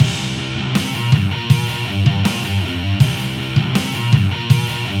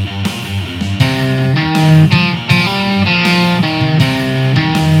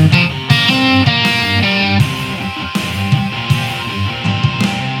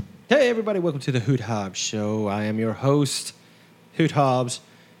Hey, everybody, welcome to the Hoot Hobbs Show. I am your host, Hoot Hobbs.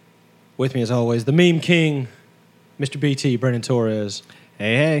 With me, as always, the meme king, Mr. BT, Brendan Torres.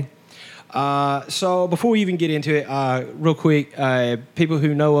 Hey. So before we even get into it, real quick, people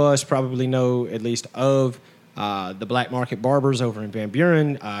who know us probably know at least of the Black Market Barbers over in Van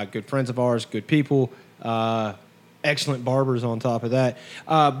Buren. Good friends of ours, good people, excellent barbers on top of that.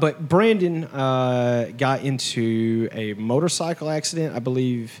 But Brandon got into a motorcycle accident, I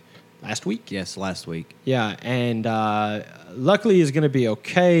believe, last week. Yes, last week. Yeah, and luckily is going to be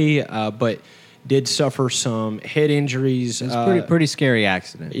okay, but did suffer some head injuries. It was a pretty scary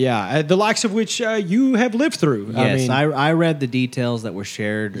accident. Yeah, the likes of which you have lived through. Yes, I read the details that were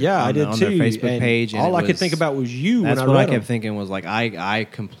shared I did on too. their Facebook and page. And all I could think about was you That's when what I I read kept them. thinking was like, I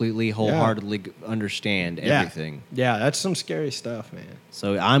completely, wholeheartedly understand everything. Yeah, that's some scary stuff, man.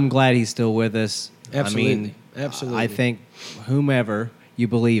 So I'm glad he's still with us. Absolutely. I mean, Absolutely. I think whomever you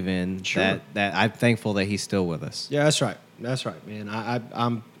believe in, Sure. that I'm thankful that he's still with us. Yeah, that's right. That's right, man.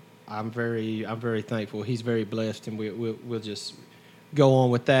 I'm very thankful. He's very blessed, and we'll just go on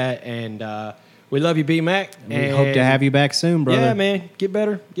with that. And we love you, B Mac. We hope to have you back soon, brother. Yeah, man. Get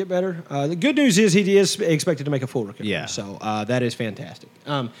better. The good news is he is expected to make a full recovery. Yeah. So that is fantastic.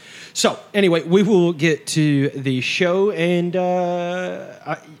 So anyway, we will get to the show, and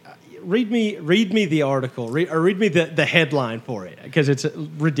read me the article, read me the headline for it, because it's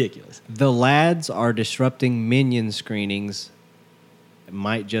ridiculous. The lads are disrupting Minion screenings.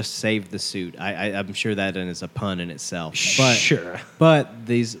 Might just save the suit. I'm sure that is a pun in itself. But, Sure. But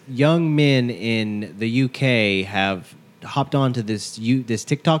these young men in the UK have hopped onto this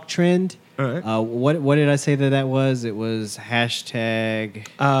TikTok trend. All right. What did I say that was? It was hashtag...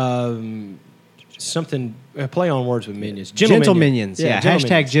 Something play on words with minions. Gentle Minions. Yeah, Gentle hashtag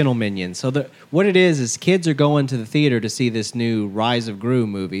Minions. Gentle Minions. So what it is kids are going to the theater to see this new Rise of Gru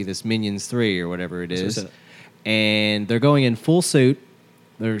movie, this Minions 3 or whatever it is. And they're going in full suit.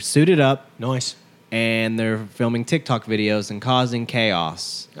 They're suited up. Nice. And they're filming TikTok videos and causing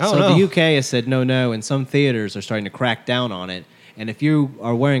chaos. Oh, so no. the UK has said no, and some theaters are starting to crack down on it. And if you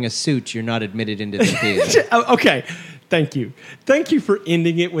are wearing a suit, you're not admitted into the theater. Okay. Thank you. Thank you for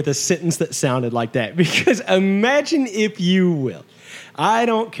ending it with a sentence that sounded like that. Because imagine, if you will, I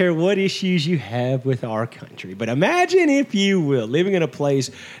don't care what issues you have with our country, but imagine, if you will, living in a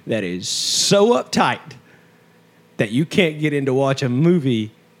place that is so uptight that you can't get in to watch a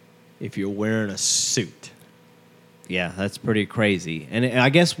movie if you're wearing a suit. Yeah, that's pretty crazy. And I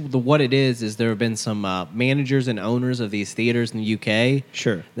guess what it is there have been some managers and owners of these theaters in the UK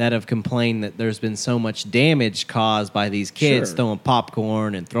Sure. that have complained that there's been so much damage caused by these kids Sure. throwing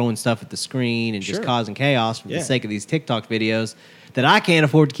popcorn and throwing stuff at the screen and just Sure. causing chaos for Yeah. the sake of these TikTok videos that I can't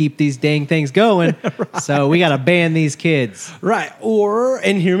afford to keep these dang things going. Right. So we got to ban these kids. Right. Or,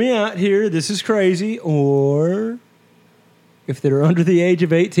 and hear me out here, this is crazy, or if they're under the age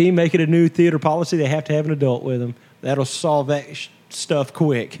of 18, make it a new theater policy, they have to have an adult with them. That'll solve that stuff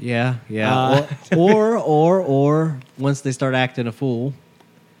quick. Yeah. Or once they start acting a fool,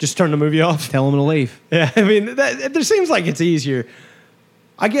 Just turn the movie off. tell them to leave. Yeah, I mean, there seems like it's easier.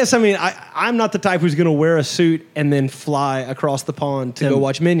 I guess, I mean, I'm not the type who's going to wear a suit and then fly across the pond to go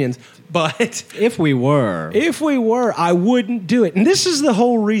watch Minions. But If we were, I wouldn't do it. And this is the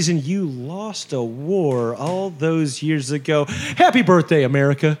whole reason you lost a war all those years ago. Happy birthday,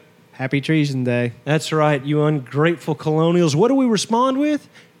 America. Happy Treason Day. That's right, you ungrateful colonials. What do we respond with?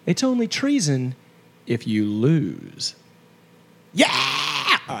 It's only treason if you lose. Yeah!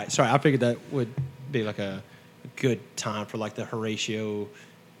 All right, sorry, I figured that would be like a good time for like the Horatio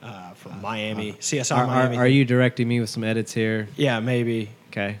from Miami, CSI Miami. Are you directing me with some edits here? Yeah, maybe.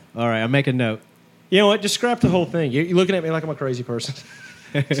 Okay. All right. I'll make a note. You know what? Just scrap the whole thing. You're looking at me like I'm a crazy person.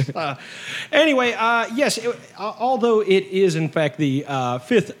 Anyway, yes, although it is, in fact, the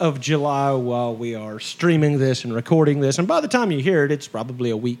 5th of July while we are streaming this and recording this, and by the time you hear it, it's probably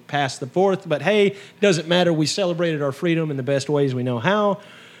a week past the 4th, but hey, doesn't matter. We celebrated our freedom in the best ways we know how,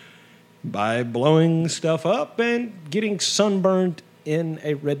 by blowing stuff up and getting sunburned in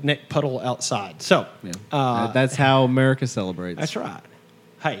a redneck puddle outside. So, that's how America celebrates. that's right.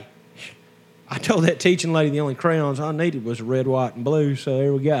 Hey, I told that teaching lady the only crayons I needed was red, white, and blue, so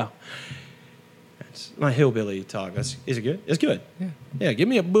there we go. That's my hillbilly talk. Is it good? It's good. Yeah, give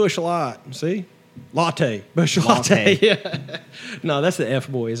me a Bush Light. See? Latte. Bush Latte. Yeah. No, that's the F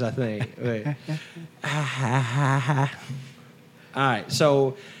Boys, I think. Wait. All right,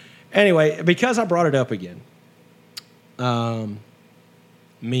 so anyway, because I brought it up again,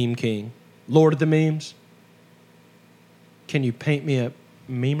 Meme King, Lord of the Memes, can you paint me a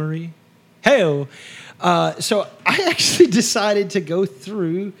memery? Hell, so I actually decided to go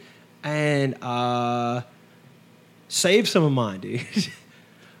through and saved some of mine, dude.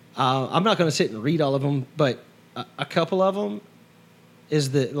 I'm not going to sit and read all of them, but a couple of them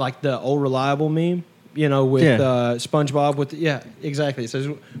is the old reliable meme, with SpongeBob with exactly. It says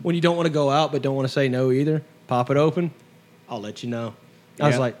when you don't want to go out but don't want to say no either, pop it open. I'll let you know. I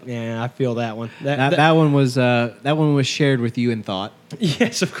was like, yeah, I feel that one. That one was shared with you in thought.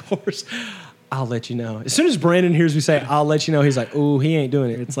 Yes, of course. I'll let you know. As soon as Brandon hears me say, I'll let you know, he's like, ooh, he ain't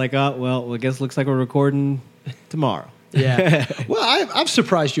doing it. It's like, oh, well, I guess looks like we're recording tomorrow. Yeah. Well, I've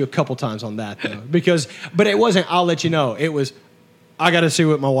surprised you a couple times on that, though. But it wasn't, I'll let you know. It was, I got to see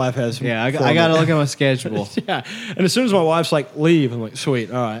what my wife has. Yeah, I got to look at my schedule. Yeah. And as soon as my wife's like, leave, I'm like,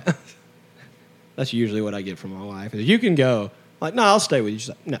 sweet, all right. That's usually what I get from my wife. Is, you can go. I'm like, no, I'll stay with you. She's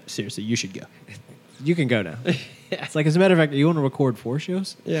like, no, seriously, you should go. You can go now. It's like, as a matter of fact, you want to record 4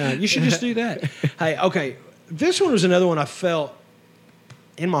 shows? Yeah, you should just do that. Hey, okay, this one was another one I felt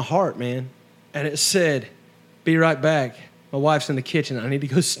in my heart, man. And it said, be right back. My wife's in the kitchen. I need to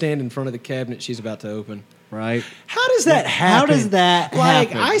go stand in front of the cabinet she's about to open. Right. How does that happen? How does that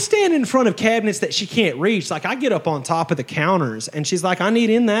happen? I stand in front of cabinets that she can't reach. Like, I get up on top of the counters, and she's like, I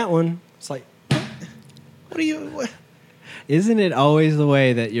need in that one. It's like, what are you... What? Isn't it always the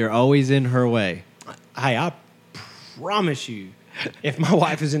way that you're always in her way? Hey, I promise you, if my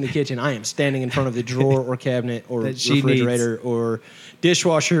wife is in the kitchen, I am standing in front of the drawer or cabinet or refrigerator or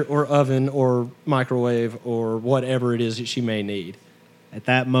dishwasher or oven or microwave or whatever it is that she may need. At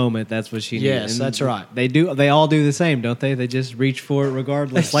that moment, that's what she needs. Yes, that's right. They all do the same, don't they? They just reach for it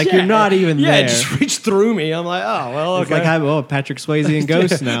regardless. Like you're not even there. Yeah, just reach through me. I'm like, oh, well, okay. It's like Patrick Swayze in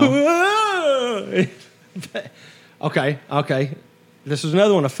Ghost now. Okay. This is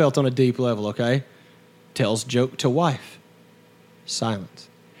another one I felt on a deep level, okay? Tells joke to wife. Silence.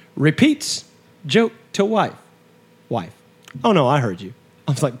 Repeats joke to wife. Wife. Oh, no, I heard you.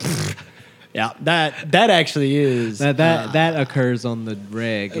 I was like, pfft. Yeah, that actually is. That occurs on the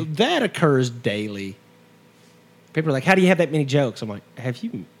reg. That occurs daily. People are like, how do you have that many jokes? I'm like, have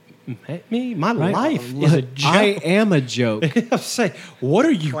you met me? My life is a joke. I am a joke. I'm saying, what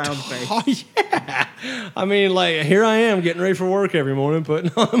are you Clown face. Yeah. I mean, like, here I am getting ready for work every morning,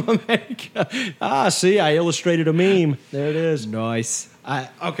 putting on my makeup. See, I illustrated a meme. There it is. Nice.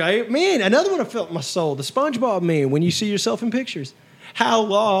 Okay, man, another one I felt in my soul. The SpongeBob meme, when you see yourself in pictures. How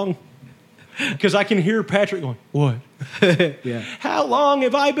long? Because I can hear Patrick going, what? Yeah. How long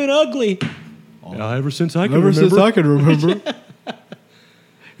have I been ugly? Ever since I can remember. Ever since I can remember.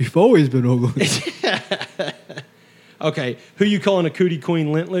 You've always been ugly. Okay, who you calling a cootie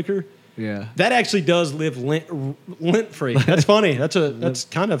queen lint licker? Yeah. That actually does live lint free. That's funny. That's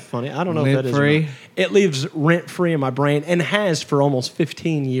kind of funny. I don't know if that is. Lint free? It lives rent free in my brain and has for almost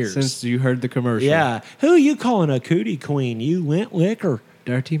 15 years. Since you heard the commercial. Yeah. Who you calling a cootie queen? You lint licker.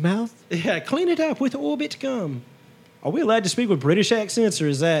 Dirty mouth? Yeah, clean it up with Orbit gum. Are we allowed to speak with British accents, or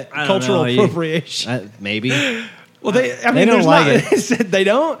is that cultural appropriation? Maybe. Well, they don't like it. They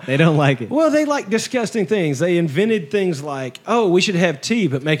don't? They don't like it. Well, they like disgusting things. They invented things like, oh, we should have tea,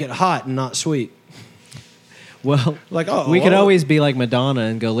 but make it hot and not sweet. Well, we could always be like Madonna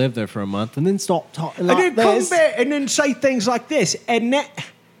and go live there for a month and then stop talking like and then this. Come back and then say things like this. And that,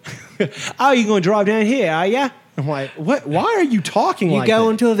 oh, you going to drive down here, are you? I'm like, what? Why are you talking like that? You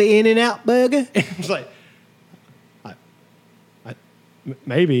going to the In-N-Out burger? It's like,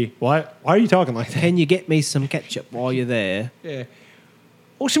 maybe. Why are you talking like that? Can you get me some ketchup while you're there? Yeah.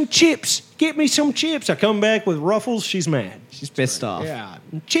 Or some chips. Get me some chips. I come back with Ruffles. She's mad. She's pissed off. Yeah.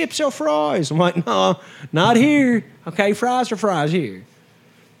 Chips or fries? I'm like, no, not here. Okay, fries are fries here.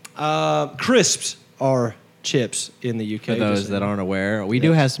 Crisps are chips in the UK. For those that aren't aware, we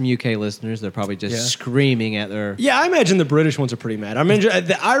do have some UK listeners. They're probably just screaming at their... Yeah, I imagine the British ones are pretty mad. I mean,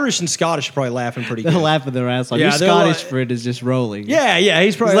 the Irish and Scottish are probably laughing pretty good. They're laughing their ass off. Yeah, Your Scottish friend is just rolling. Yeah,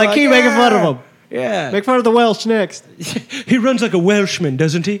 he's probably like, keep making fun of him. Yeah. Make fun of the Welsh next. He runs like a Welshman,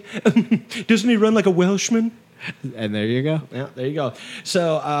 doesn't he? Doesn't he run like a Welshman? And there you go. Yeah, there you go.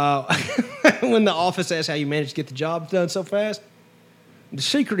 So when the office asks how you managed to get the job done so fast, the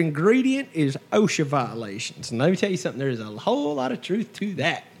secret ingredient is OSHA violations. And let me tell you something, there's a whole lot of truth to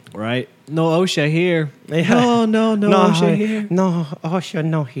that. Right. No OSHA here. Yeah. No OSHA here. No, OSHA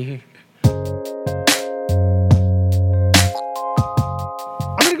no here. I'm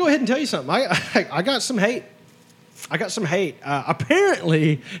going to go ahead and tell you something. I got some hate.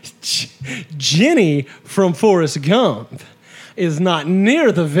 Apparently, Jenny from Forrest Gump is not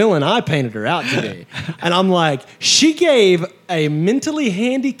near the villain I painted her out to be. And I'm like, she gave a mentally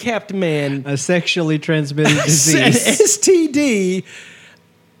handicapped man a sexually transmitted disease, STD,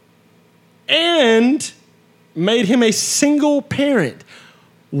 and made him a single parent.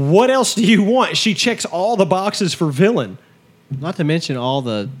 What else do you want? She checks all the boxes for villain. Not to mention all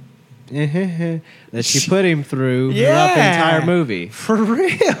the that she put him through throughout the entire movie. For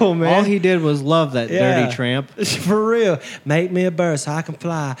real, man. All he did was love that dirty tramp. For real. Make me a bird so I can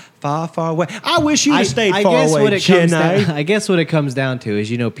fly far, far away. I wish you'd have stayed far guess away, I guess what it comes down to is,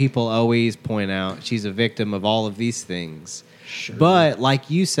 people always point out she's a victim of all of these things. Sure. But like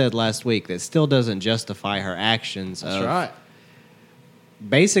you said last week, that still doesn't justify her actions. That's right.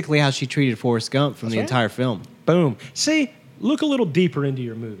 Basically how she treated Forrest Gump from the entire film. Boom. See, look a little deeper into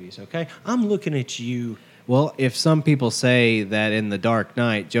your movies, okay? I'm looking at you. Well, if some people say that in The Dark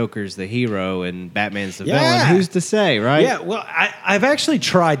Knight, Joker's the hero and Batman's the villain, who's to say, right? Yeah, well, I've actually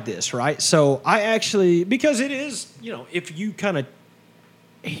tried this, right? So because it is, if you kind of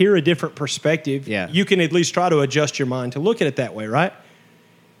hear a different perspective, you can at least try to adjust your mind to look at it that way, right?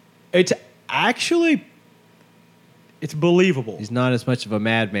 It's actually... It's believable. He's not as much of a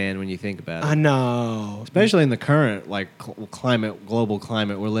madman when you think about it. I know. Especially in the current global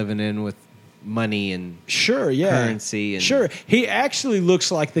climate we're living in with money and currency. And He actually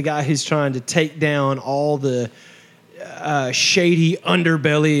looks like the guy who's trying to take down all the shady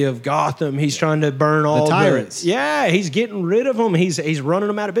underbelly of Gotham. He's trying to burn all the tyrants. He's getting rid of them. He's running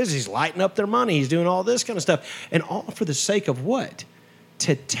them out of business. He's lighting up their money. He's doing all this kind of stuff. And all for the sake of what?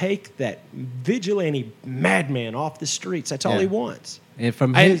 To take that vigilante madman off the streets. That's all he wants. And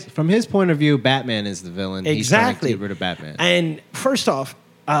from his point of view, Batman is the villain. Exactly. He's trying to get rid of Batman. And first off,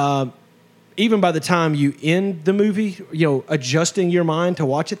 even by the time you end the movie, adjusting your mind to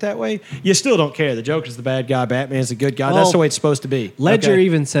watch it that way, you still don't care. The Joker's the bad guy, Batman's the good guy. Well, that's the way it's supposed to be. Ledger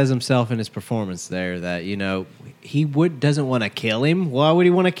even says himself in his performance there that, he doesn't want to kill him. Why would he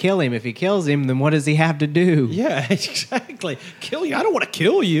want to kill him? If he kills him, then what does he have to do? Yeah, exactly. Kill you? I don't want to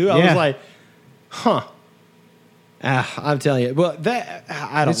kill you. I was like, huh. I'm telling you. Well,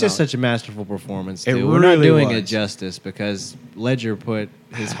 I don't It's know. just such a masterful performance, too. We're not really doing was. it justice because Ledger put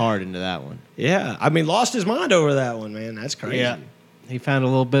his heart into that one. Yeah. I mean, lost his mind over that one, man. That's crazy. Yeah. He found a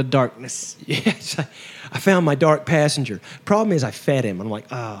little bit of darkness. Yes. I found my dark passenger. Problem is I fed him. I'm like,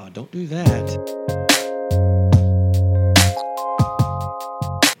 oh, don't do that.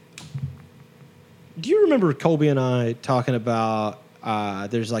 Do you remember Colby and I talking about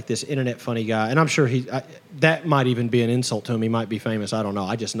there's like this internet funny guy, and I'm sure that might even be an insult to him. He might be famous. I don't know.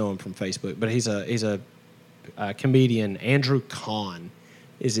 I just know him from Facebook. But he's a comedian. Andrew Kahn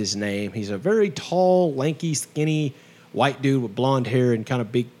is his name. He's a very tall, lanky, skinny white dude with blonde hair and kind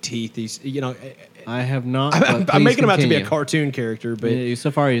of big teeth. He's I have not. I'm making him out to be a cartoon character, but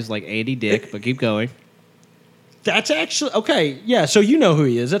so far he's like Andy Dick. But keep going. That's actually okay. Yeah, so you know who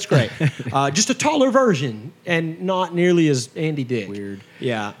he is. That's great. Just a taller version and not nearly as Andy Dick. Weird.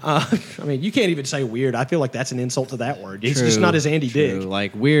 Yeah. I mean, you can't even say weird. I feel like that's an insult to that word. It's just not as Andy Dick.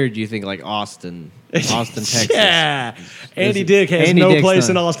 Like weird, you think like Austin, Texas. Yeah. Andy Dick has no place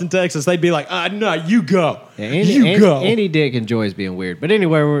in Austin, Texas. They'd be like, no, you go. Yeah, go. Andy Dick enjoys being weird. But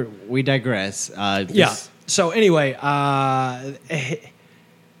anyway, we digress. So anyway,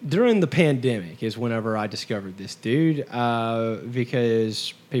 during the pandemic is whenever I discovered this dude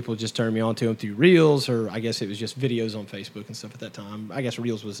because people just turned me on to him through Reels, or I guess it was just videos on Facebook and stuff at that time. I guess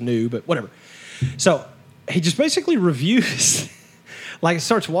Reels was new, but whatever. So he just basically reviews, like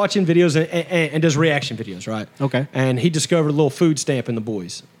starts watching videos and does reaction videos, right? Okay. And he discovered a little food stamp in the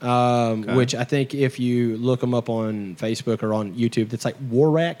boys, which I think if you look them up on Facebook or on YouTube, that's like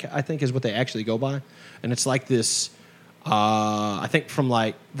Warrack, I think is what they actually go by. And it's like this... I think from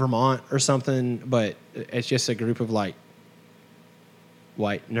like Vermont or something, but it's just a group of like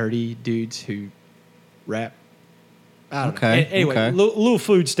white nerdy dudes who rap. I don't know. Anyway, little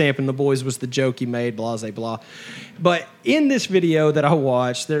food stamp in the boys was the joke he made, blah, blah, blah. But in this video that I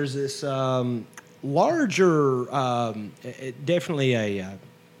watched, there's this larger, definitely a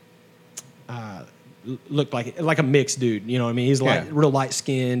looked like a mixed dude. You know what I mean? He's like real light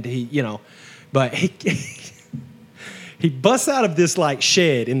skinned. But he busts out of this like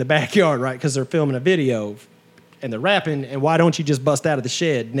shed in the backyard, right? Because they're filming a video and they're rapping. And why don't you just bust out of the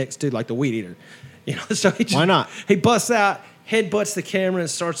shed next to like the weed eater? So why not? He busts out, headbutts the camera, and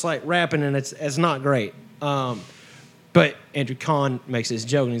starts like rapping, and it's not great. But Andrew Kahn makes this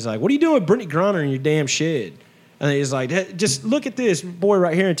joke, and he's like, "What are you doing with Brittany Griner in your damn shed?" And he's like, hey, "Just look at this boy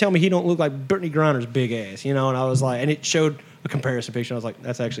right here and tell me he don't look like Brittany Griner's big ass," And I was like, and it showed a comparison picture. I was like,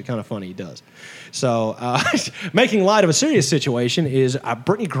 that's actually kind of funny. He does. So making light of a serious situation is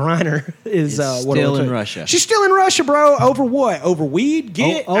Brittany Griner is still in Russia. She's still in Russia, bro. Over what? Over weed?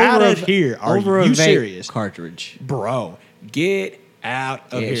 Get out of here. Are you serious? Cartridge. Bro, get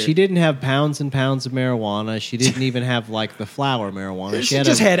out of here. She didn't have pounds and pounds of marijuana. She didn't even have like the flower marijuana. She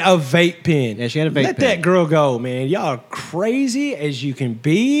just had a vape pen. Yeah, she had a vape Let pen. that girl go, man. Y'all are crazy as you can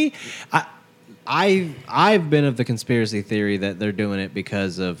be. I've been of the conspiracy theory that they're doing it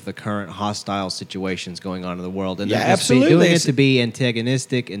because of the current hostile situations going on in the world, and they're just doing it to be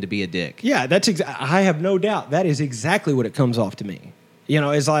antagonistic and to be a dick. Yeah, I have no doubt that is exactly what it comes off to me.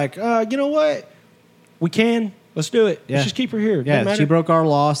 It's like, you know what? Let's do it. Yeah. Let's just keep her here. Yeah, she broke our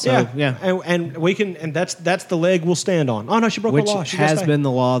law, so yeah. And we can, and that's the leg we'll stand on. Oh no, she broke Which our law. She has been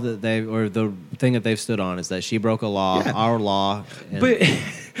the law that the thing that they've stood on is that she broke a law, our law.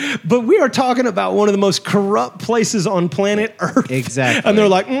 But we are talking about one of the most corrupt places on planet Earth. Exactly. And they're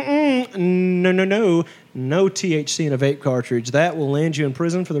like, no THC in a vape cartridge. That will land you in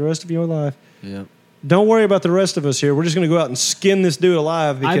prison for the rest of your life. Yeah. Don't worry about the rest of us here. We're just going to go out and skin this dude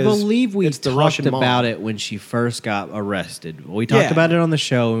alive because I believe we it's the talked Russian about mob. it when she first got arrested. We talked about it on the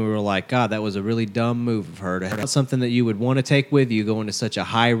show, and we were like, God, that was a really dumb move of her to have something that you would want to take with you going to such a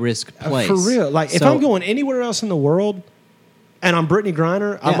high-risk place. For real. Like, if I'm going anywhere else in the world and I'm Brittany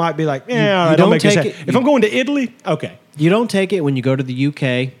Griner, I might be like, don't make it. If I'm going to Italy, okay. You don't take it when you go to the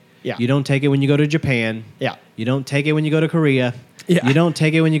UK. Yeah. You don't take it when you go to Japan. Yeah. You don't take it when you go to Korea. Yeah. You don't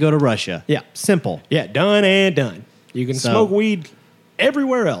take it when you go to Russia. Yeah. Simple. Yeah, done and done. You can smoke weed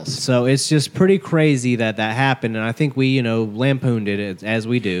everywhere else. So it's just pretty crazy that happened, and I think we, lampooned it as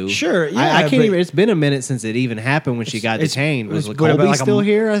we do. Sure, yeah. I can't even. It's been a minute since it even happened when she got detained. Was Colby still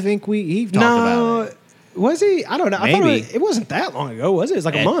here? I think he talked about it. Was he? I don't know. Maybe. I thought it wasn't that long ago, was it? It's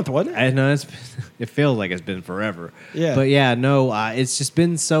like a month, wasn't it? I know it feels like it's been forever. Yeah. But yeah, no, it's just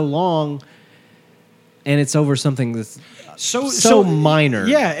been so long, and it's over something that's so minor.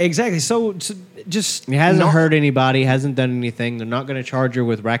 Yeah, exactly. So just it hasn't hurt anybody, hasn't done anything. They're not going to charge her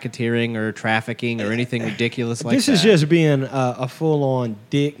with racketeering or trafficking or anything ridiculous like that. This is just being a full-on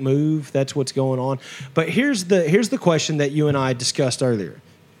dick move. That's what's going on. But here's the question that you and I discussed earlier.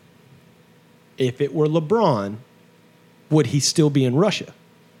 If it were LeBron, would he still be in Russia?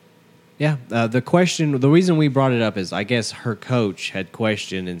 Yeah. The reason we brought it up is I guess her coach had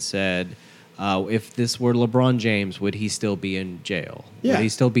questioned and said, if this were LeBron James, would he still be in jail? Yeah. Would he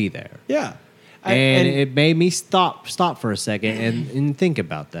still be there? Yeah. And it made me stop for a second and think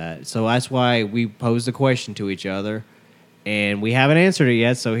about that. So that's why we posed the question to each other, and we haven't answered it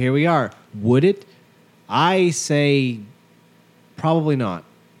yet, so here we are. Would it? I say probably not.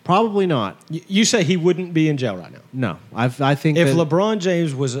 Probably not. You say he wouldn't be in jail right now? No. I think if LeBron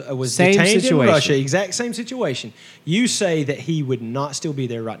James was detained in Russia, exact same situation, you say that he would not still be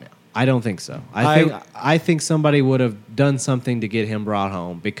there right now? I don't think so. I think somebody would have done something to get him brought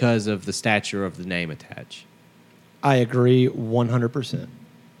home because of the stature of the name attached. I agree 100%.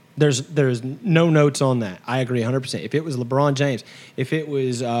 There's no notes on that. I agree 100%. If it was LeBron James, if it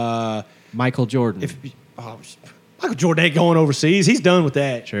was Michael Jordan, Michael Jordan ain't going overseas. He's done with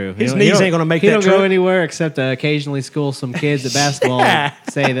that. True. His knees ain't going to make that trip. He don't trip. go anywhere except to occasionally school some kids at basketball and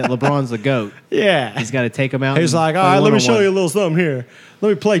say that LeBron's the GOAT. Yeah. He's got to take them out. He's like, all right, let me show you a little something here. Let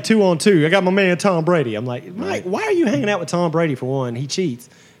me play 2-on-2. I got my man Tom Brady. I'm like, Mike, why are you hanging out with Tom Brady, for one? He cheats.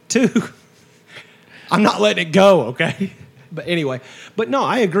 Two, I'm not letting it go, okay? But anyway, no,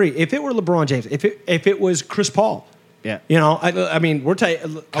 I agree. If it were LeBron James, if it was Chris Paul, yeah, I mean, we're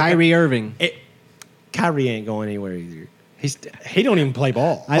taking Kyrie Irving. Kyrie ain't going anywhere either. He don't even play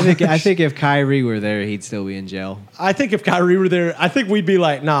ball. I think if Kyrie were there, he'd still be in jail. I think if Kyrie were there, I think we'd be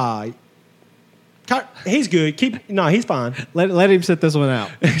like, nah, he's good. He's fine. Let him sit this one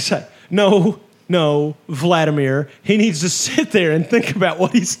out. No, Vladimir. He needs to sit there and think about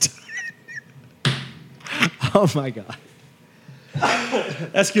what he's doing. Oh my God.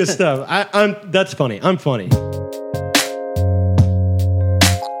 That's good stuff. That's funny. I'm funny.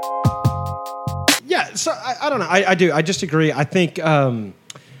 Yeah, so I don't know. I do. I just agree. I think I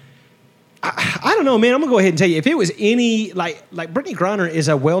don't know, man. I'm gonna go ahead and tell you. If it was any like Brittany Griner is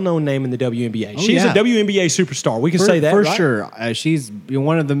a well-known name in the WNBA. She's a WNBA superstar. We can say that for right? sure. She's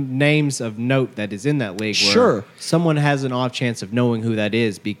one of the names of note that is in that league. Where sure, someone has an off chance of knowing who that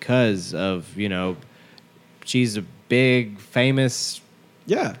is because of she's a big famous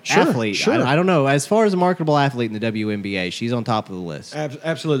athlete. Sure. I don't know. As far as a marketable athlete in the WNBA, she's on top of the list.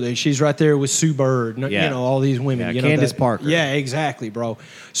 Absolutely. She's right there with Sue Bird, all these women. Yeah, Candace Parker. Yeah, exactly, bro.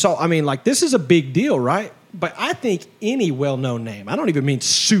 So, I mean, this is a big deal, right? But I think any well-known name, I don't even mean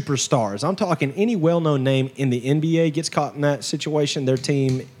superstars. I'm talking any well-known name in the NBA gets caught in that situation, their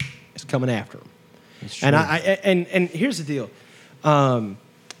team is coming after them. That's true. And and here's the deal.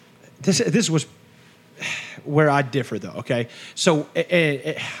 This was where I differ, though. Okay, so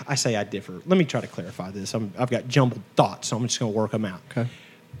I say I differ. Let me try to clarify this. I've got jumbled thoughts, so I'm just going to work them out. Okay.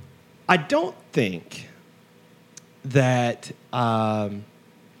 I don't think that, let me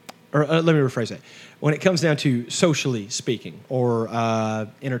rephrase that. When it comes down to socially speaking, or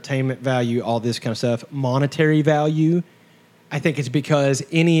entertainment value, all this kind of stuff, monetary value, I think it's because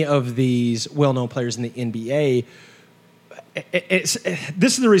any of these well-known players in the NBA. This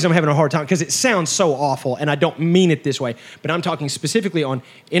is the reason I'm having a hard time, because it sounds so awful, and I don't mean it this way, but I'm talking specifically on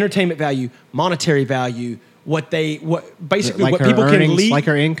entertainment value, monetary value, what people can leave, like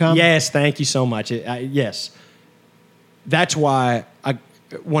her income. Yes, thank you so much. Yes, that's why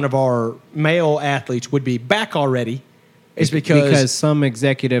one of our male athletes would be back already. Is because some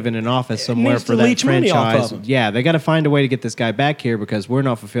executive in an office somewhere for that franchise, they got to find a way to get this guy back here because we're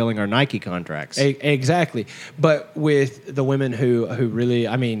not fulfilling our Nike contracts. Exactly. But with the women who really,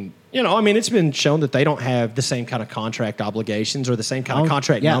 it's been shown that they don't have the same kind of contract obligations or the same kind of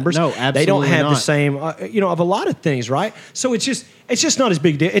contract numbers. No, absolutely they don't have not. the same, of a lot of things, right? So it's just not as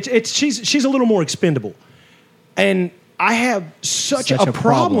big a deal. She's a little more expendable, and I have such a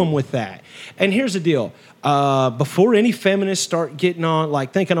problem with that. And here's the deal. Before any feminists start getting on,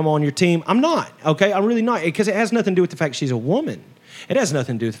 like thinking I'm on your team, I'm not, okay? I'm really not, because it has nothing to do with the fact she's a woman. It has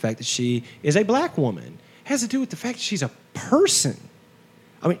nothing to do with the fact that she is a black woman. It has to do with the fact that she's a person.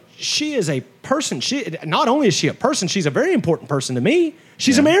 I mean, she is a person. Not only is she a person, she's a very important person to me.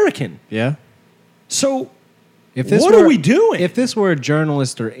 She's American. Yeah. So what are we doing? If this were a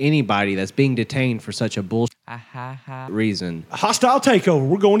journalist or anybody that's being detained for such a bullshit reason, a hostile takeover,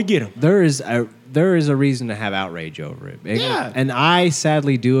 we're going to get him. There is a reason to have outrage over it. Yeah. And I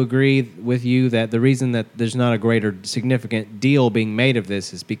sadly do agree with you that the reason that there's not a greater significant deal being made of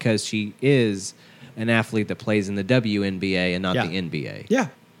this is because she is an athlete that plays in the WNBA and not the NBA. Yeah.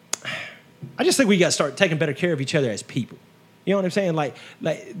 I just think we got to start taking better care of each other as people. You know what I'm saying? Like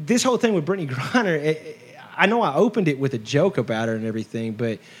this whole thing with Brittany Griner, I know I opened it with a joke about her and everything,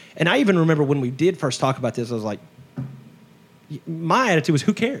 and I even remember when we did first talk about this, I was like, my attitude was,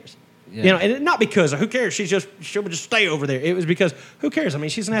 who cares? Yeah. And not because of who cares, she'll just stay over there. It was because who cares? I mean,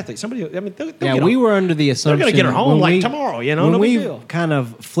 she's an athlete. We were under the assumption they're going to get her home tomorrow. When no we big deal. Kind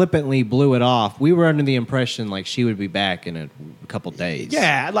of flippantly blew it off, we were under the impression like she would be back in a couple days.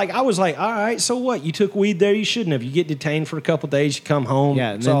 Yeah, I was like, all right, so what? You took weed there, you shouldn't have. You get detained for a couple days, you come home.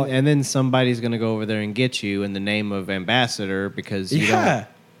 Yeah, and then somebody's going to go over there and get you in the name of ambassador because you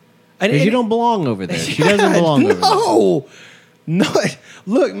don't belong over there. She doesn't belong over there. No,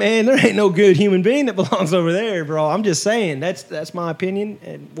 look, man, there ain't no good human being that belongs over there, bro. I'm just saying, that's my opinion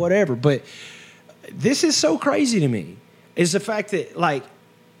and whatever. But this is so crazy to me, is the fact that, like,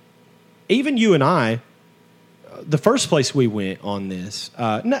 even you and I, the first place we went on this,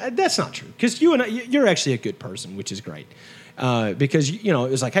 no, that's not true, because you're actually a good person, which is great. Because, it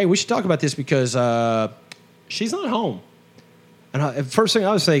was like, hey, we should talk about this because she's not home. And the first thing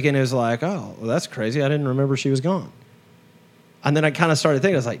I was thinking is like, oh, well, that's crazy. I didn't remember she was gone. And then I kind of started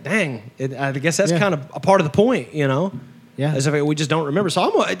thinking, I was like, dang, I guess that's kind of a part of the point, Yeah. As if we just don't remember.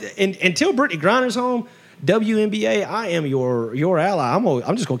 So until Brittany Griner's home, WNBA, I am your ally.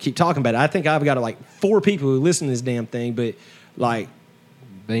 I'm just going to keep talking about it. I think I've got like 4 people who listen to this damn thing, but like,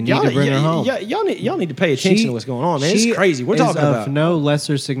 they need to bring her home. Y'all need to pay attention to what's going on, man. It's crazy. We're talking about no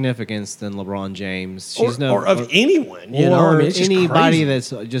lesser significance than LeBron James. Or anyone, or anybody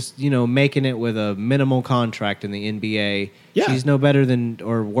that's just making it with a minimal contract in the NBA. Yeah. She's no better than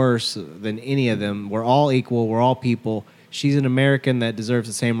or worse than any of them. We're all equal. We're all people. She's an American that deserves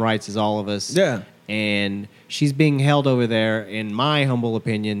the same rights as all of us. Yeah. And she's being held over there, in my humble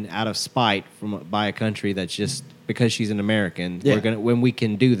opinion, out of spite by a country that's just because she's an American. Yeah. When we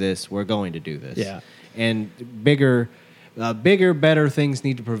can do this, we're going to do this. Yeah. And bigger, better things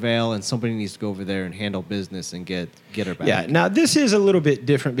need to prevail, and somebody needs to go over there and handle business and get her back. Yeah. Now this is a little bit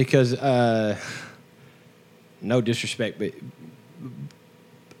different because, no disrespect,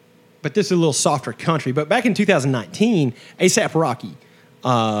 but this is a little softer country. But back in 2019, A$AP Rocky.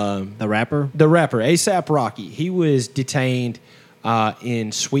 The rapper? The rapper, A$AP Rocky. He was detained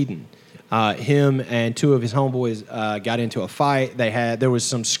in Sweden. Him and 2 of his homeboys got into a fight. There was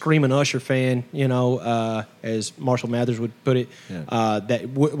some screaming Usher fan, as Marshall Mathers would put it, that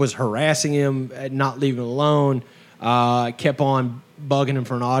was harassing him, not leaving him alone, kept on bugging him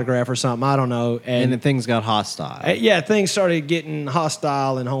for an autograph or something. I don't know. And then things got hostile. Things started getting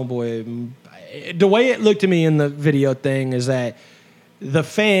hostile, and homeboy, the way it looked to me in the video thing is that the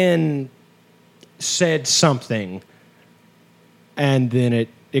fan said something, and then it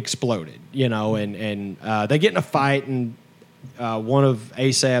exploded, and they get in a fight, and One of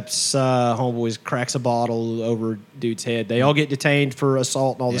ASAP's homeboys cracks a bottle over dude's head. They all get detained for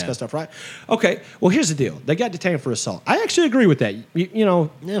assault and all this kind of stuff, right? Okay, well, here's the deal. They got detained for assault. I actually agree with that. You know.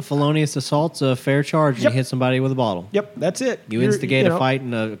 Yeah, felonious assault's a fair charge. Yep. You hit somebody with a bottle. Yep, that's it. You instigate a fight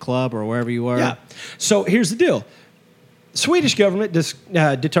in a club or wherever you were. Yeah. So here's the deal. Swedish government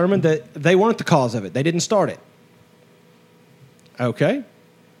determined that they weren't the cause of it. They didn't start it. Okay.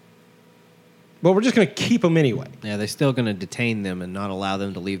 But we're just going to keep them anyway. Yeah, they're still going to detain them and not allow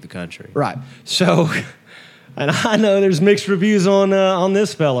them to leave the country. Right. So, and I know there's mixed reviews on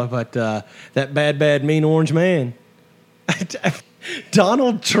this fella, but that bad, mean orange man.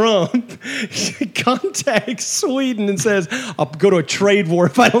 Donald Trump contacts Sweden and says, I'll go to a trade war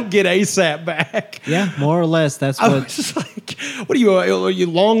if I don't get ASAP back. Yeah, more or less. That's what. I was just like, what are you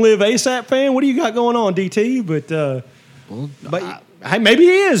long live ASAP fan? What do you got going on, DT? But hey, maybe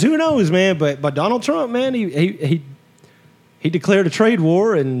he is. Who knows, man? But Donald Trump, man, he declared a trade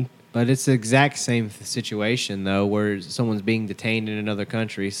war, and but it's the exact same situation though, where someone's being detained in another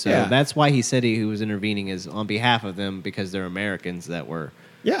country. So that's why he said he was intervening is on behalf of them because they're Americans that were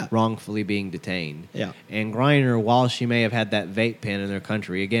wrongfully being detained. Yeah. And Griner, while she may have had that vape pen in their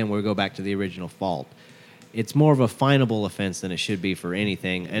country, again, we go back to the original fault. It's more of a finable offense than it should be for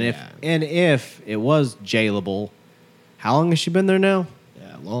anything. And if it was jailable. How long has she been there now?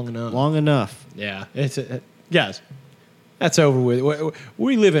 Yeah, long enough. Long enough. Yeah. Guys, that's over with.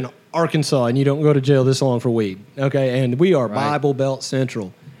 We live in Arkansas, and you don't go to jail this long for weed, okay? And we are Bible Belt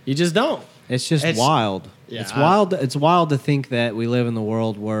Central. You just don't. It's wild. Yeah, It's wild to think that we live in the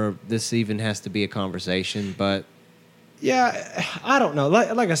world where this even has to be a conversation, but... Yeah, I don't know.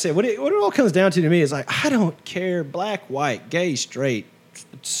 Like I said, what it all comes down to me is like, I don't care, black, white, gay, straight,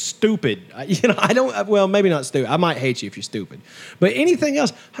 stupid. I don't. Well, maybe not stupid. I might hate you if you're stupid. But anything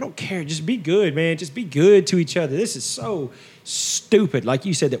else, I don't care. Just be good, man. Just be good to each other. This is so stupid. Like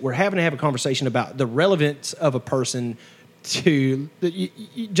you said, that we're having to have a conversation about the relevance of a person to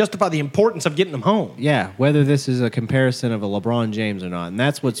justify the importance of getting them home. Yeah, whether this is a comparison of a LeBron James or not. And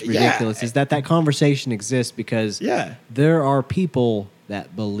that's what's ridiculous is that conversation exists because there are people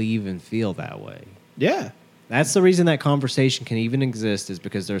that believe and feel that way. Yeah. That's the reason that conversation can even exist is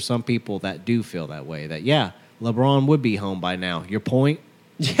because there are some people that do feel that way. That, LeBron would be home by now. Your point?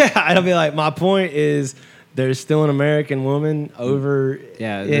 Yeah, I'll be like, my point is there's still an American woman over...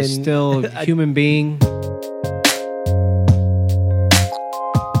 Yeah, there's still a human being.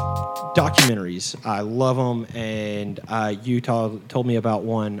 Documentaries. I love them, and you told me about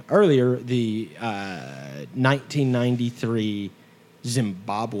one earlier, the 1993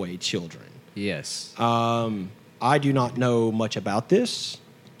 Zimbabwe children. Yes. I do not know much about this,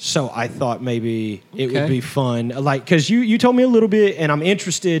 so I thought maybe it would be fun. Like, because you told me a little bit, and I'm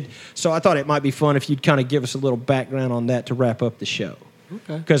interested, so I thought it might be fun if you'd kind of give us a little background on that to wrap up the show.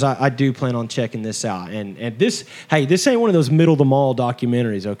 Okay. Because I do plan on checking this out. And this ain't one of those middle-of-the-mall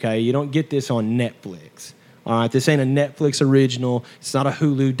documentaries, okay? You don't get this on Netflix. All right, this ain't a Netflix original. It's not a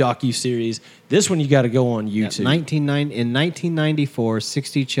Hulu docuseries. This one you got to go on YouTube. In 1994,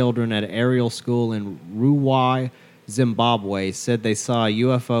 60 children at an aerial school in Ruai, Zimbabwe, said they saw a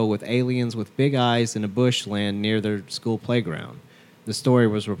UFO with aliens with big eyes in a bushland near their school playground. The story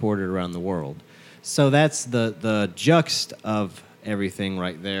was reported around the world. So that's the juxt of everything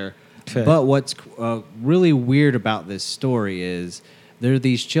right there. Okay. But what's really weird about this story is... there are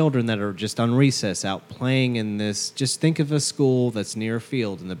these children that are just on recess out playing in this. Just think of a school that's near a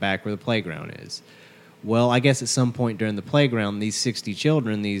field in the back where the playground is. Well, I guess at some point during the playground, these 60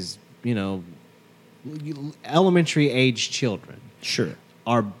 children, these, elementary age children,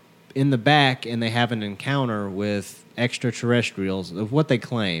 are in the back and they have an encounter with extraterrestrials of what they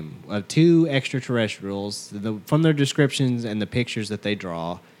claim. 2 extraterrestrials, from their descriptions and the pictures that they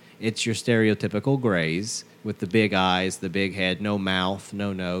draw, it's your stereotypical grays with the big eyes, the big head, no mouth,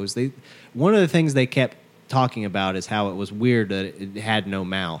 no nose. One of the things they kept talking about is how it was weird that it had no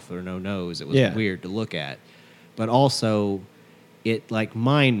mouth or no nose. It was weird to look at. But also, it like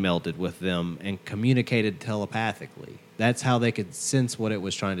mind melded with them and communicated telepathically. That's how they could sense what it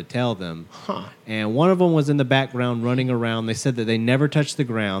was trying to tell them. Huh. And one of them was in the background running around. They said that they never touched the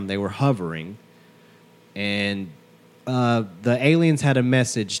ground. They were hovering. And... the aliens had a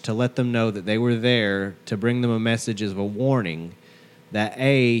message to let them know that they were there to bring them a message of a warning that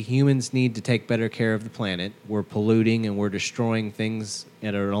humans need to take better care of the planet. We're polluting and we're destroying things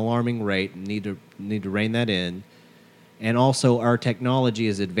at an alarming rate and need to rein that in. And also our technology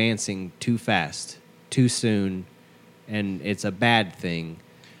is advancing too fast, too soon, and it's a bad thing.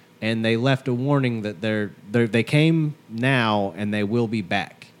 And they left a warning that they came now and they will be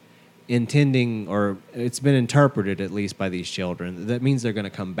back. intending, or it's been interpreted at least by these children, that means they're going to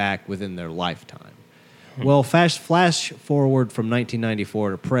come back within their lifetime. Well, flash forward from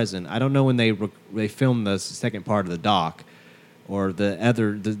 1994 to present. I don't know when they filmed the second part of the doc or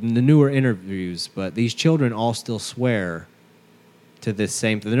the newer interviews, but these children all still swear to this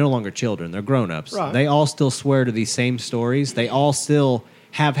same. They're no longer children; they're grown-ups. Right. They all still swear to these same stories. They all still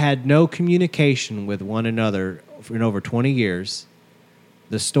have had no communication with one another in over 20 years.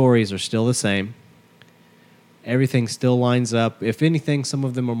 The stories are still the same. Everything still lines up. If anything, some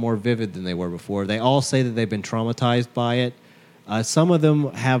of them are more vivid than they were before. They all say that they've been traumatized by it. Some of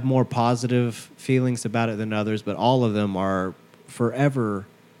them have more positive feelings about it than others, but all of them are forever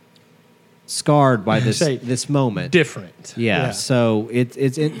scarred by this moment. Different. Yeah. So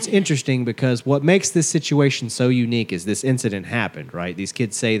it's interesting because what makes this situation so unique is this incident happened, right? These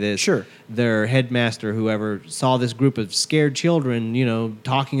kids say this. Sure. Their headmaster, whoever, saw this group of scared children,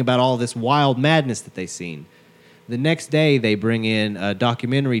 talking about all this wild madness that they seen. The next day, they bring in a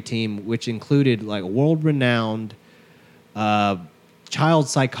documentary team, which included like a world-renowned child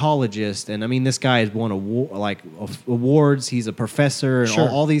psychologist, and I mean, this guy has won awards. He's a professor and Sure.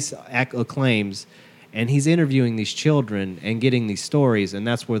 all these acclaims, and he's interviewing these children and getting these stories, and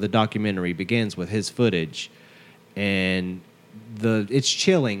that's where the documentary begins with his footage. And it's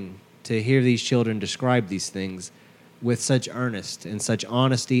chilling to hear these children describe these things with such earnest and such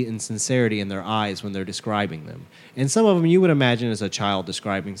honesty and sincerity in their eyes when they're describing them. And some of them you would imagine as a child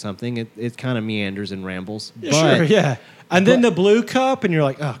describing something. It kind of meanders and rambles. Sure, yeah. And then the blue cup, and you're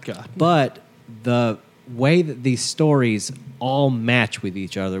like, oh, God. But the way that these stories all match with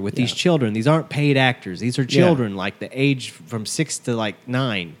each other, with these children, these aren't paid actors. These are children, like the age from 6 to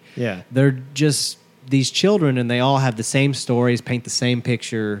 9. Yeah. They're just these children, and they all have the same stories, paint the same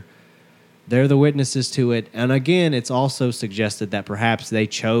picture. They're the witnesses to it. And again, it's also suggested that perhaps they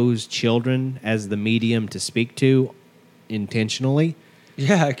chose children as the medium to speak to intentionally.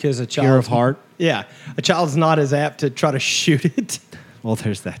 Yeah, because a child. Pure of heart. Yeah. A child's not as apt to try to shoot it. Well,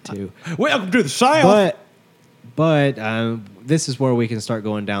 there's that too. Welcome to the South. But this is where we can start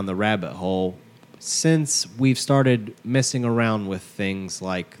going down the rabbit hole. Since we've started messing around with things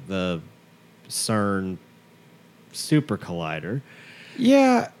like the CERN Super Collider,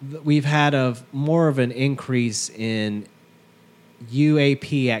 we've had more of an increase in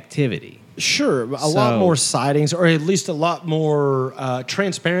UAP activity. Sure, a lot more sightings, or at least a lot more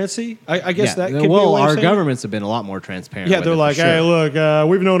transparency. I guess that could be a way of our saying governments have been a lot more transparent. Yeah, they're like, hey, look,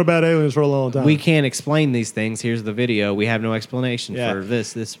 we've known about aliens for a long time. We can't explain these things. Here's the video. We have no explanation for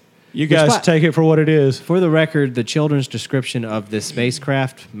this. You guys take it for what it is. For the record, the children's description of this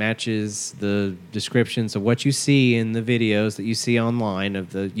spacecraft matches the descriptions of what you see in the videos that you see online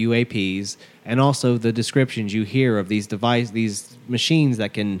of the UAPs, and also the descriptions you hear of these these machines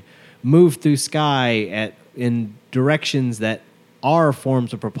that can move through sky in directions that our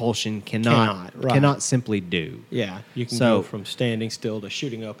forms of propulsion cannot simply do. Yeah, you can go from standing still to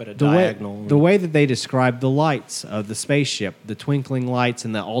shooting up at a the diagonal. The way that they describe the lights of the spaceship, the twinkling lights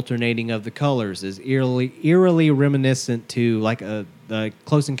and the alternating of the colors, is eerily reminiscent to like the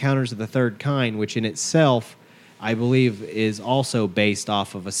Close Encounters of the Third Kind, which in itself, I believe, is also based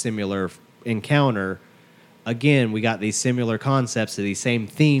off of a similar encounter. Again, we got these similar concepts of these same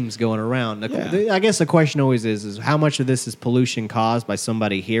themes going around. I guess the question always is how much of this is pollution caused by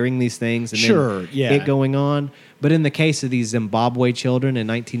somebody hearing these things and then it going on? But in the case of these Zimbabwe children in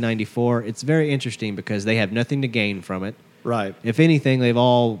 1994, it's very interesting because they have nothing to gain from it. Right. If anything, they've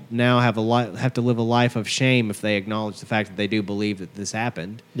all now have to live a life of shame if they acknowledge the fact that they do believe that this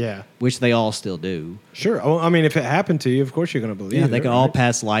happened. Yeah. Which they all still do. Sure. Well, I mean, if it happened to you, of course you're going to believe it. Yeah, they can all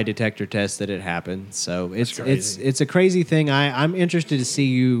pass lie detector tests that it happened. So it's a crazy thing. I'm interested to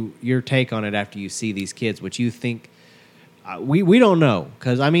see your take on it after you see these kids. What you think? We don't know,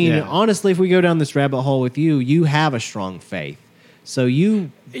 because I mean, honestly, if we go down this rabbit hole with you have a strong faith. So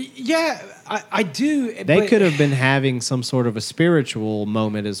I do. They could have been having some sort of a spiritual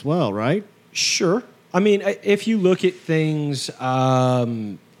moment as well, right? Sure. I mean, if you look at things,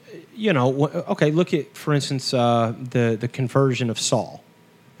 look at, for instance, the conversion of Saul,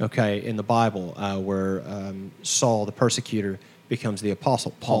 in the Bible, where Saul, the persecutor, becomes the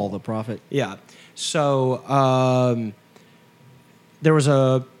apostle Paul, the prophet. Yeah. So there was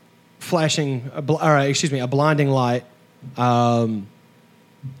a blinding light. And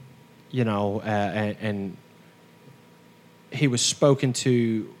he was spoken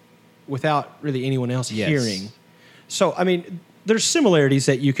to without really anyone else hearing. So, I mean, there's similarities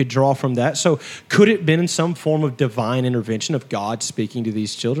that you could draw from that. So could it have been in some form of divine intervention of God speaking to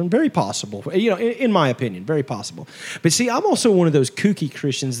these children? Very possible. In my opinion, very possible. But see, I'm also one of those kooky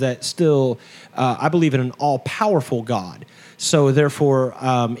Christians that still, I believe in an all-powerful God. So therefore,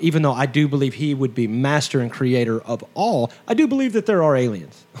 even though I do believe he would be master and creator of all, I do believe that there are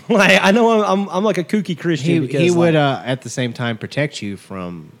aliens. Like, I know I'm like a kooky Christian. He would, at the same time, protect you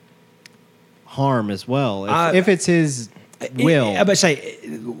from harm as well. If it's his will. But say,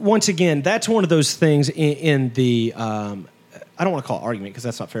 once again, that's one of those things in the, I don't want to call it argument because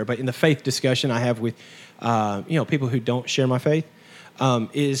that's not fair, but in the faith discussion I have with, people who don't share my faith,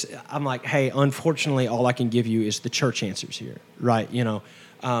 is I'm like, hey, unfortunately, all I can give you is the church answers here, right?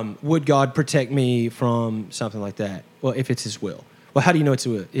 Would God protect me from something like that? Well, if it's his will. Well, how do you know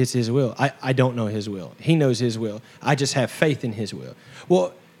it's his will? I don't know his will. He knows his will. I just have faith in his will.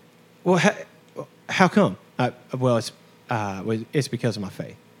 Well, how come? It's because of my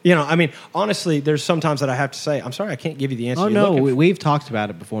faith. Honestly, there's sometimes that I have to say, I'm sorry, I can't give you the answer. Oh, no, we've talked about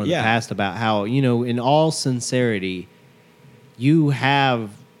it before in the past about how, in all sincerity, you have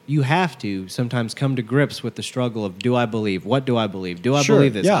to sometimes come to grips with the struggle of, do I believe? What do I believe? Do I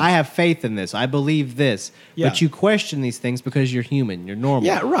believe this? Yeah. I have faith in this. I believe this. Yeah. But you question these things because you're human. You're normal.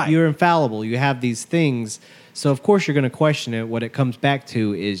 Yeah, right. You're infallible. You have these things. So, of course, you're going to question it. What it comes back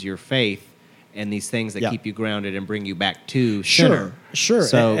to is your faith and these things that keep you grounded and bring you back to center. Sure.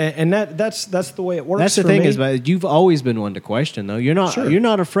 So, and that's the way it works. That's the thing is, you've always been one to question, though. You're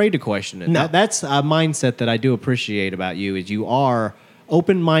not afraid to question it. No. That's a mindset that I do appreciate about you. Is you are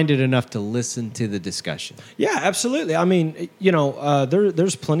open-minded enough to listen to the discussion. Yeah, absolutely. I mean,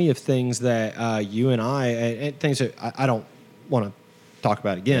 there's plenty of things that you and I, and things that I don't want to talk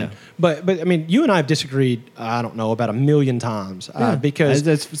about again. Yeah. But I mean, you and I have disagreed, I don't know, about 1 million times. Because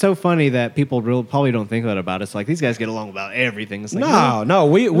it's so funny that people probably don't think that about it. It's like these guys get along about everything. It's like, no,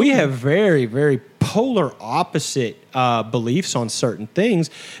 we have very, very polar opposite beliefs on certain things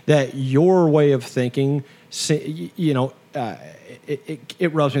that your way of thinking,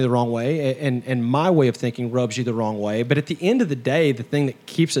 it rubs me the wrong way, and my way of thinking rubs you the wrong way. But at the end of the day, the thing that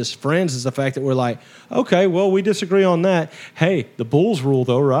keeps us friends is the fact that we're like, okay, well, we disagree on that. Hey, the Bulls rule,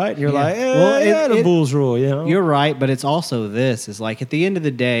 though, right? And you're like, the Bulls rule, You're right, but it's also this. It's like at the end of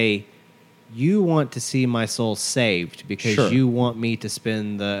the day, you want to see my soul saved because you want me to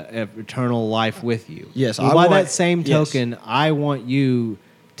spend the eternal life with you. Yes. By that same token, I want you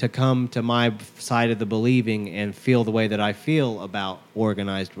to come to my side of the believing and feel the way that I feel about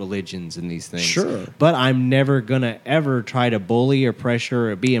organized religions and these things. Sure. But I'm never going to ever try to bully or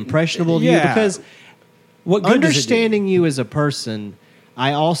pressure or be impressionable to you because understanding you as a person,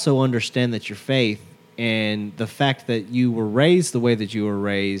 I also understand that your faith and the fact that you were raised the way that you were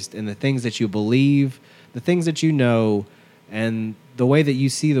raised and the things that you believe, the things that you know, and the way that you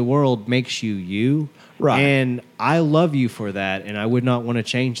see the world makes you you. Right. And I love you for that, and I would not want to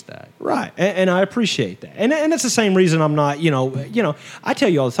change that. Right. And I appreciate that. And that's the same reason I'm not, I tell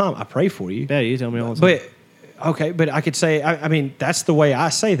you all the time, I pray for you. Yeah, you tell me all the time. But I could say, I mean, that's the way I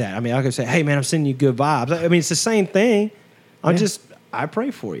say that. I mean, I could say, hey, man, I'm sending you good vibes. I mean, it's the same thing. I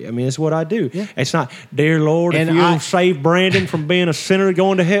pray for you. I mean, it's what I do. Yeah. It's not, dear Lord, if you'll save Brandon from being a sinner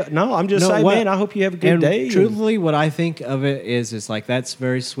going to hell. No, I'm just saying, man, I hope you have a good day. Truthfully, what I think of it is like that's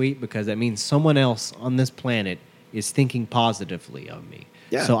very sweet because that means someone else on this planet is thinking positively of me.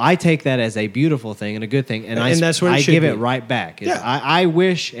 Yeah. So I take that as a beautiful thing and a good thing, and that's what I give it right back. Yeah. I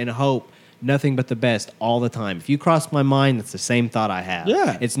wish and hope nothing but the best all the time. If you cross my mind, it's the same thought I have.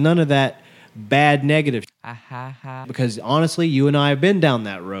 Yeah. It's none of that bad negative because honestly you and I have been down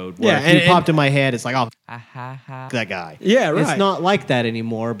that road where if you popped in my head it's like that guy. Yeah, right. It's not like that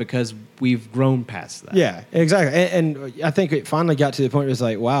anymore because we've grown past that. Yeah, exactly. And I think it finally got to the point where it's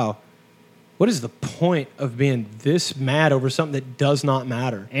like, wow, what is the point of being this mad over something that does not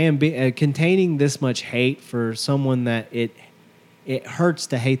matter and containing this much hate for someone that it hurts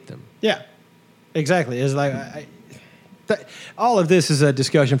to hate them. Yeah, exactly. It's like all of this is a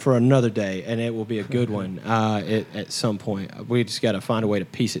discussion for another day, and it will be a good one at some point. We just got to find a way to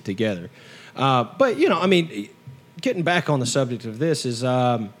piece it together. But, I mean, getting back on the subject of this is,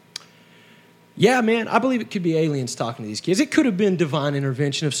 yeah, man, I believe it could be aliens talking to these kids. It could have been divine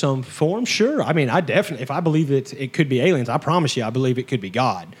intervention of some form, sure. I mean, I definitely, if I believe it could be aliens, I promise you I believe it could be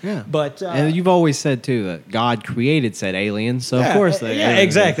God. Yeah. But and you've always said, too, that God created said aliens, so of course they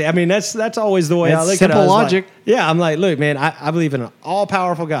exactly. I mean, that's always the way I look at it. Simple logic. Like, I'm like, look, man, I believe in an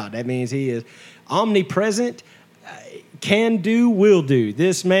all-powerful God. That means he is omnipresent, can do, will do.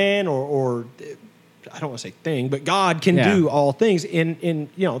 This man or I don't want to say thing, but God can Yeah. do all things. In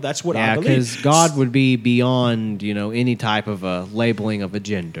that's what I Yeah, believe. because God would be beyond, any type of a labeling of a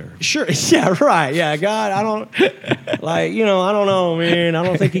gender. Sure. Yeah. Right. Yeah. God, I don't I don't know, man. I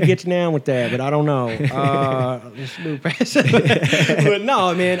don't think he gets down with that, but I don't know. Let's move past it. But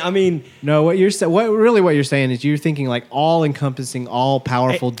no, man. I mean, No, what you're saying is you're thinking like all encompassing, all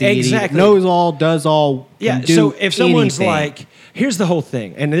powerful deity, exactly. knows all, does all. yeah. Can do So if someone's anything. like, here's the whole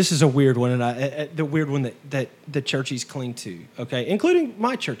thing, and this is a weird one, and the weird one that the churchies cling to, okay, including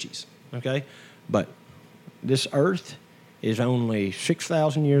my churchies, okay, but this earth is only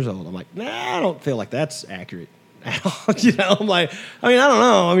 6,000 years old. I'm like, nah, I don't feel like that's accurate. I'm like, I don't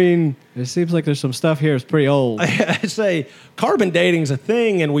know. it seems like there's some stuff here that's pretty old. I say carbon dating's a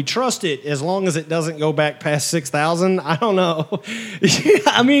thing, and we trust it as long as it doesn't go back past 6,000. I don't know.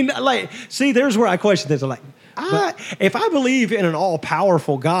 See, there's where I question this. I'm like, if I believe in an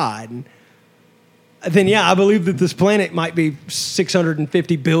all-powerful God, then yeah, I believe that this planet might be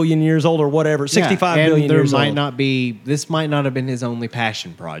 650 billion years old or whatever, 65 and billion there years might old. not be. This might not have been his only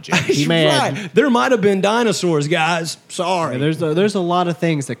passion project. He may right. have. There might have been dinosaurs, guys. Sorry. There's a lot of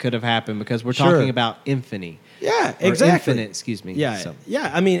things that could have happened because we're Sure. talking about infinity. Yeah, Or exactly. infinite, excuse me. Yeah, So-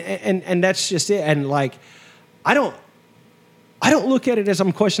 yeah. And that's just it. And like, I don't look at it as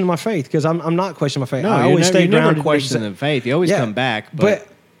I'm questioning my faith because I'm not questioning my faith. No, I you always stay never grounded. question the faith. You always Yeah, come back. but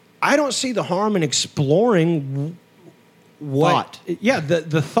I don't see the harm in exploring what. Thought. Yeah,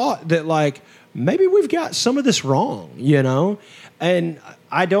 the thought that like maybe we've got some of this wrong, And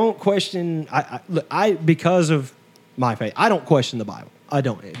I don't question. I because of my faith, I don't question the Bible. I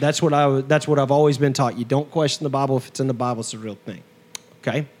don't. That's what I've always been taught. You don't question the Bible. If it's in the Bible, it's a real thing.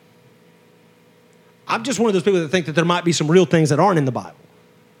 Okay. I'm just one of those people that think that there might be some real things that aren't in the Bible.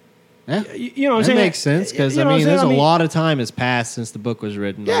 Yeah. You know what I'm That saying? makes sense because You know what I'm saying? there's a lot of time has passed since the book was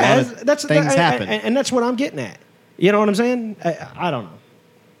written. a lot Yeah, of that's things happen. and that's what I'm getting at. You know what I'm saying? I don't know.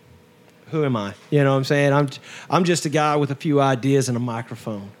 Who am I? You know what I'm saying? I'm just a guy with a few ideas and a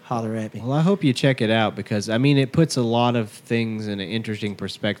microphone. Holler at me. Well, I hope you check it out because it puts a lot of things in an interesting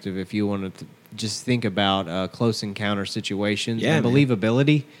perspective. If you want to just think about close encounter situations and man.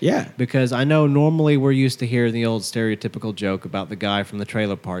 believability. Yeah. Because I know normally we're used to hearing the old stereotypical joke about the guy from the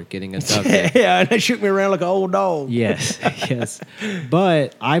trailer park getting abducted. Yeah, and they shoot me around like an old dog. Yes, yes.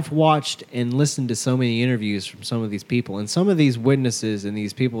 But I've watched and listened to so many interviews from some of these people, and some of these witnesses and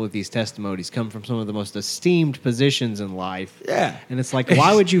these people with these testimonies come from some of the most esteemed positions in life. Yeah. And it's like,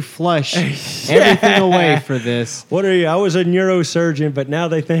 why would you flush everything away for this? What are you? I was a neurosurgeon, but now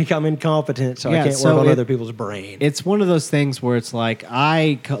they think I'm incompetent, so I Yeah, can't so work on it- other people's brain. It's one of those things where it's like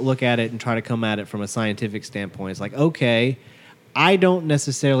look at it and try to come at it from a scientific standpoint. It's like, okay, I don't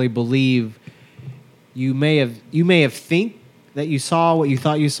necessarily believe you may have think that you saw what you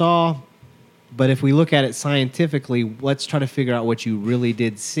thought you saw, but if we look at it scientifically, let's try to figure out what you really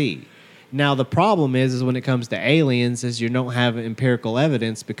did see. Now the problem is when it comes to aliens is you don't have empirical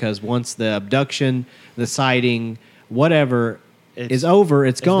evidence because once the abduction, the sighting, whatever is over,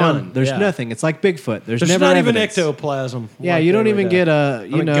 it's gone. done, There's yeah. nothing. It's like Bigfoot. There's never not evidence. even ectoplasm. Yeah, like you don't that even with get that.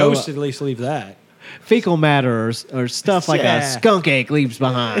 ghosts at least leave that. fecal matter or stuff like Yeah. a skunk ache leaves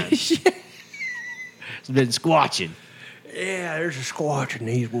behind. It's been squatching. Yeah, there's a squatch in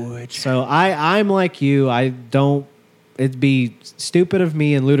these woods. So I'm like you. I don't. It'd be stupid of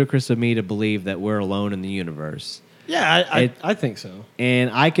me and ludicrous of me to believe that we're alone in the universe. Yeah, I think so. And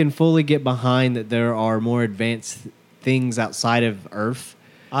I can fully get behind that there are more advanced things outside of Earth.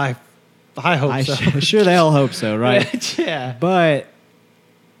 I hope so. Sure the hell hope so, right? Yeah. But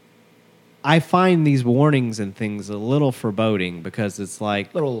I find these warnings and things a little foreboding because it's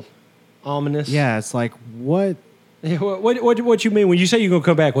like, Little ominous. yeah, it's like what? Yeah, what you mean when you say you're gonna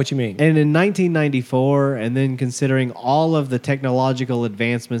come back? What you mean? And in 1994, and then considering all of the technological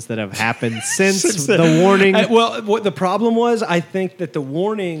advancements that have happened since the warning. Well, what the problem was, I think that the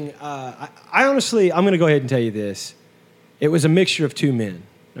warning. I honestly, I'm going to go ahead and tell you this. It was a mixture of two men.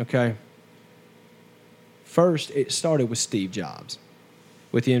 Okay. First, it started with Steve Jobs.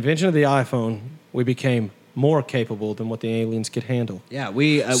 With the invention of the iPhone, we became more capable than what the aliens could handle. Yeah,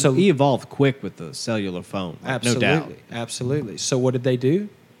 we evolved quick with the cellular phone. Absolutely, No doubt. absolutely. So what did they do?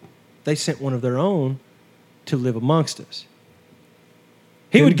 They sent one of their own to live amongst us.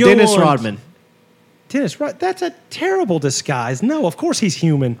 He would go Dennis on- Rodman. Dennis, right? That's a terrible disguise. No, of course he's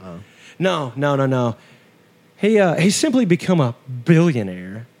human. No. He's simply become a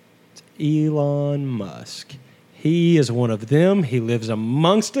billionaire. It's Elon Musk. He is one of them. He lives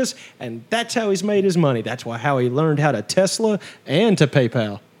amongst us, and that's how he's made his money. That's how he learned how to Tesla and to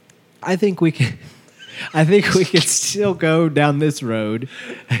PayPal. I think we can still go down this road.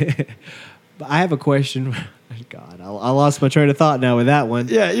 But I have a question. God, I lost my train of thought now with that one.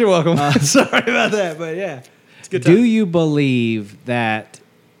 Yeah, you're welcome. Sorry about that, but yeah, it's a good time. Do you believe that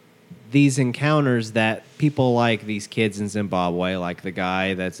these encounters that people like these kids in Zimbabwe, like the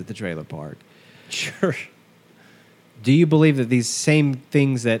guy that's at the trailer park, Sure. do you believe that these same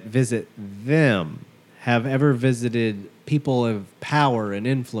things that visit them have ever visited people of power and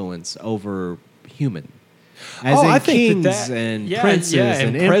influence over human? As in I think kings that and yeah, princes yeah,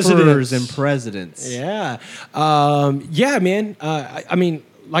 and presidents. emperors and presidents. Yeah, yeah, man. I mean,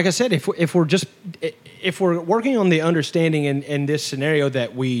 like I said, if we're working on the understanding in this scenario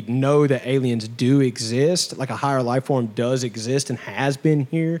that we know that aliens do exist, like a higher life form does exist and has been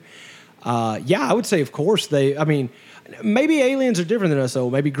here. Yeah, I would say, of course, they. I mean, maybe aliens are different than us, though.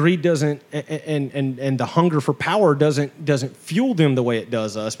 Maybe greed doesn't, and the hunger for power doesn't fuel them the way it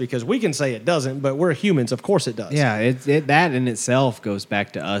does us, because we can say it doesn't, but we're humans. Of course, it does. Yeah, that in itself goes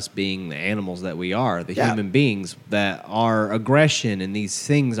back to us being the animals that we are, the human beings, that our aggression and these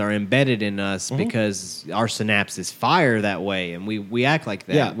things are embedded in us because our synapses fire that way, and we act like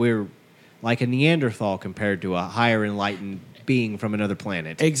that. Yeah. We're like a Neanderthal compared to a higher enlightened being from another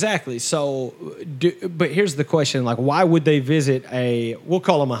planet. Exactly. So, but here's the question: like, why would they visit we'll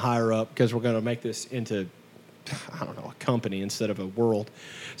call them a higher up, because we're going to make this into, I don't know, a company instead of a world.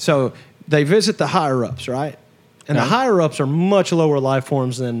 So they visit the higher ups, right? And the higher ups are much lower life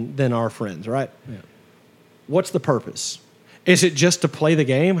forms than our friends, right? Yeah. What's the purpose? Is it just to play the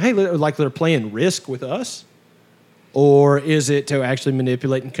game? Hey, like they're playing Risk with us, or is it to actually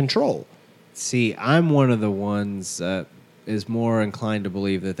manipulate and control? See, I'm one of the ones that is more inclined to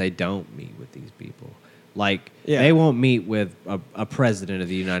believe that they don't meet with these people. Like, they won't meet with a president of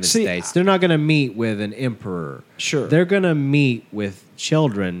the United States. They're not going to meet with an emperor. Sure. They're going to meet with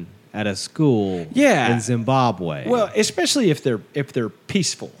children at a school in Zimbabwe. Well, especially if they're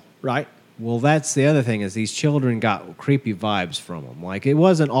peaceful, right? Well, that's the other thing, is these children got creepy vibes from them. Like, it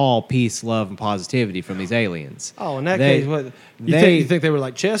wasn't all peace, love, and positivity from these aliens. Oh, in that case, what you think they were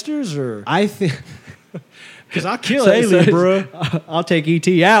like Chesters, or I think. Because I kill aliens, bro. I'll take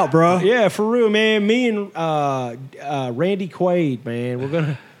ET out, bro. Yeah, for real, man. Me and Randy Quaid, man. We're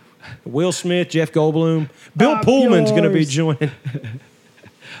gonna Will Smith, Jeff Goldblum, Bill Pullman's gonna be joining.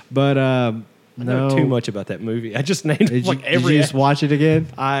 But I no, know too much about that movie. I just named did like you, did you just watch it again?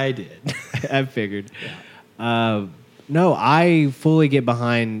 I did. I figured. No, I fully get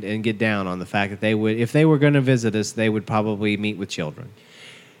behind and get down on the fact that they would, if they were going to visit us, they would probably meet with children.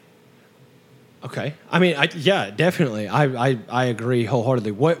 Okay. I mean, yeah, definitely. I agree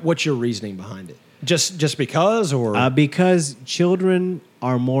wholeheartedly. What's your reasoning behind it? Just because, or because children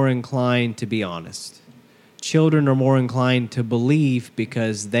are more inclined to be honest. Children are more inclined to believe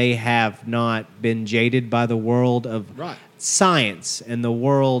because they have not been jaded by the world of science and the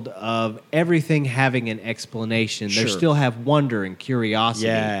world of everything having an explanation. Sure. They still have wonder and curiosity.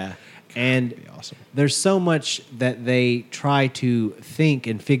 Yeah. And awesome. There's so much that they try to think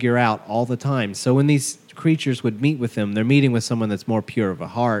and figure out all the time. So when these creatures would meet with them, they're meeting with someone that's more pure of a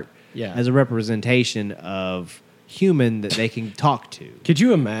heart as a representation of human that they can talk to. Could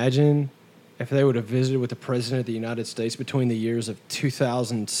you imagine if they would have visited with the President of the United States between the years of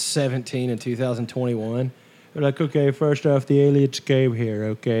 2017 and 2021? They're like, okay, first off, the aliens came here,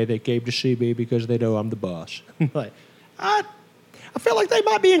 okay? They came to see me because they know I'm the boss. Like, I feel like they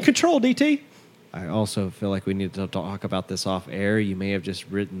might be in control, DT. I also feel like we need to talk about this off air. You may have just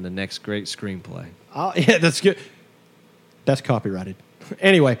written the next great screenplay. Yeah, that's good. That's copyrighted.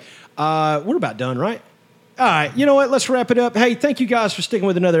 Anyway, we're about done, right? All right, you know what? Let's wrap it up. Hey, thank you guys for sticking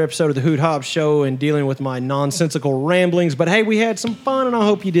with another episode of the Hoot Hobbs Show and dealing with my nonsensical ramblings. But hey, we had some fun, and I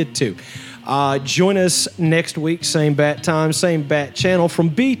hope you did too. Join us next week, same bat time, same bat channel. From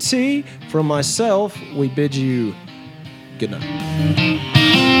BT, from myself, we bid you good night.